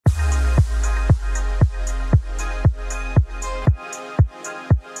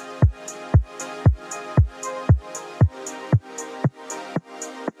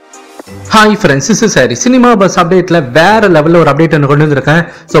Hi friends, this is Harry. Cinemabuz update வேற லெவல்ல ஒரு அப்டேட் என்ன கொண்டு வந்திருக்கேன்.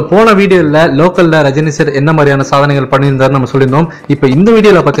 சோ போன வீடியோல லோக்கல்ல ரஜினி சார் என்ன மாதிரியான சாதனைகள் பண்ணியிருந்தாரு நம்ம சொல்லிருந்தோம். இப்போ இந்த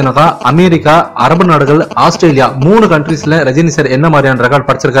வீடியோல பாத்தீங்கன்னா அமெரிக்கா, அரபு நாடுகள், ஆஸ்திரேலியா 3 கண்ட்ரீஸ்ல ரஜினி சார் என்ன மாதிரியான ரெக்கார்ட்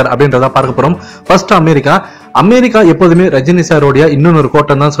படிச்சிருக்காரு அப்படின்றத பார்க்க போறோம். ஃபர்ஸ்ட் அமெரிக்கா எப்போதுமே ரஜினி சாரோடைய இன்னொரு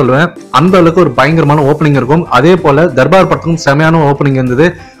கோட்டம் தான் சொல்லுவேன். அந்த அளவுக்கு ஒரு பயங்கரமான ஓப்பனிங் இருக்கும். அதே போல தர்பார் படத்துக்கும் செமையான ஓப்பனிங் இருந்தது.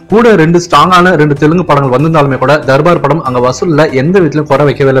 கூட 2 ஸ்ட்ராங்கான 2 தெலுங்கு படங்கள் வந்திருந்தாலுமே கூட தர்பார் படம் அங்க வசூல்ல எந்த விதத்திலும் குறை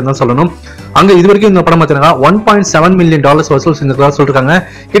வைக்கவே இல்லைன்னு தான் சொல்லணும். அங்க இது வரைக்கும் இந்த படம் பார்த்தீங்கன்னா $1.7 மில்லியன் வசூல் செஞ்சிருக்கதா சொல்லிருக்காங்க.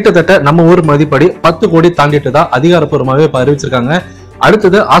 கிட்டத்தட்ட நம்ம ஊர் மதிப்படி 10 கோடி தாண்டிட்டு தான் அதிகாரப்பூர்வமாவே அறிவிச்சிருக்காங்க.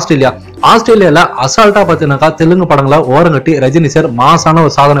 அடுத்தது ஆஸ்திரேலியால அசால்ட்டா பாத்தீங்கன்னா தெலுங்கு படங்களை ஓரங்கட்டி ரஜினி சார் மாசான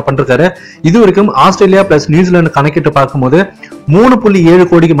ஒரு சாதனை பண்ணிருக்காரு. இது வரைக்கும் ஆஸ்திரேலியா பிளஸ் நியூசிலாந்து கணக்கிட்டு பார்க்கும்போது 3.7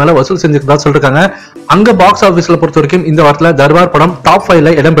 கோடிக்கு மேல வசூல் செஞ்சிருக்கதா சொல்லிருக்காங்க. அங்க பாக்ஸ் ஆபீஸ்ல பொறுத்த வரைக்கும் இந்த வாரத்துல தர்பார் படம் டாப்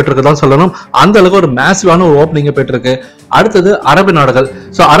 5ல இடம் பெற்றிருக்கதா சொல்லணும். அந்த அளவுக்கு ஒரு மேசிவான ஒரு ஓப்பனிங் போயிட்டு இருக்கு. அடுத்தது அரபு நாடுகள்.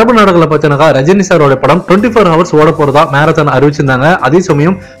 சோ அரபு நாடுகளை பார்த்தீங்கன்னா ரஜினி சாரோட படம் 24 ஹவர்ஸ் ஓட போறதா மேரத்தான் அறிவிச்சிருந்தாங்க. அதே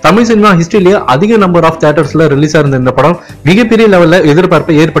சமயம் தமிழ் சினிமா ஹிஸ்டரியிலேயே அதிக நம்பர் ஆஃப் தியேட்டர்ஸ்ல ரிலீஸ் ஆயிருந்த இந்த படம் மிகப்பெரிய லெவல்ல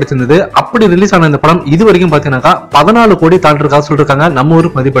எதிர்பார்ப்பை ஏற்படுத்தியிருந்தது. அப்படி ரிலீஸ் ஆன இந்த படம் இது வரைக்கும் பாத்தீங்கன்னா 14 கோடி தாண்டிருக்கா சொல்லிருக்காங்க நம்ம ஊர்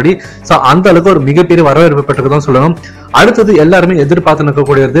மதிப்படி. சோ அந்த அளவுக்கு ஒரு மிகப்பெரிய வரவேற்பு பெற்றிருக்கதான் சொல்லணும். அடுத்தது எல்லாருமே எதிர்பார்த்து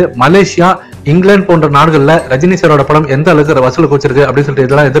நிற்கக்கூடியது மலேசியா, இங்கிலாந்து போன்ற நாடுகள்ல ரஜினி சாரோட படம் எந்த அளவுக்கு வசூலுக்கு வச்சிருக்கு அப்படின்னு சொல்லிட்டு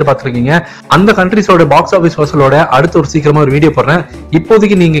இதெல்லாம் எதிர்பார்த்திருக்கீங்க. அந்த கண்ட்ரிஸோட பாக்ஸ் ஆபீஸ் வசூலோட அடுத்த ஒரு சீக்கிரமா ஒரு வீடியோ போடுறேன்.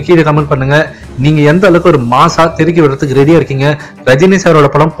 இப்போதைக்கு நீங்க கீழே கமெண்ட் பண்ணுங்க, நீங்க எந்த அளவுக்கு ஒரு மாசா தெருக்கி விடுறதுக்கு ரெடியா இருக்கீங்க. ரஜினி சாரோட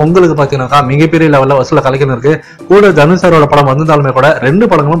படம் பொங்கலுக்கு பாத்தீங்கன்னா மிகப்பெரிய லெவல்ல வசூல கலைக்கணும் இருக்கு. கூட தனுஷ் சாரோட படம் வந்திருந்தாலுமே கூட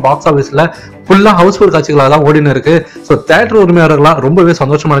 2 படங்களும் பாக்ஸ் ஆபீஸ்ல ஃபுல்லா ஹவுஸ்ஃபுல் காட்சிகளாக தான் ஓடினு இருக்கு. ஸோ தியேட்டர் உரிமையாளர்கள்லாம் ரொம்பவே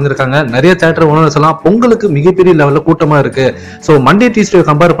சந்தோஷம் அடைஞ்சிருக்காங்க. நிறைய தியேட்டர் ஓனர்ஸ் எல்லாம் பொங்கலுக்கு மிகப்பெரிய லெவல்ல கூட்டமா இருக்கு. ஸோ மண்டே டியூஸ்டே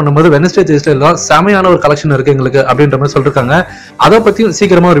கம்பேர் பண்ணும்போது வெனஸ்டே டியூஸ்டே தான் செமையான ஒரு கலெக்ஷன் இருக்கு எங்களுக்கு அப்படின்ற மாதிரி சொல்லிருக்காங்க. அதை பத்தியும்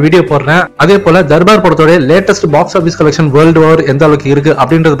சீக்கிரமா ஒரு வீடியோ போடுறேன். அதே போல தர்பார் படத்தோட latest box office collection world over எந்த அளவுக்கு இருக்கு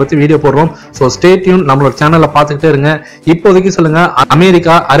அப்படின்றத பத்தி வீடியோ போடுறோம். ஸோ ஸ்டே டியூன், நம்மளோட சேனல்ல பாத்துக்கிட்டே இருங்க. இப்போதைக்கு சொல்லுங்க,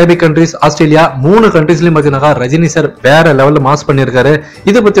 அமெரிக்கா, அரபிக் கண்ட்ரிஸ், ஆஸ்திரேலியா 3 கண்ட்ரிஸ்லயும் பாத்தீங்கன்னா ரஜினி சார் வேற லெவல்ல மாஸ் பண்ணிருக்காரு.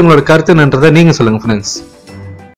 இதை பத்தி உங்களோட கருத்து என்னன்றதை நீங்க சொல்லுங்க ஃப்ரெண்ட்ஸ்.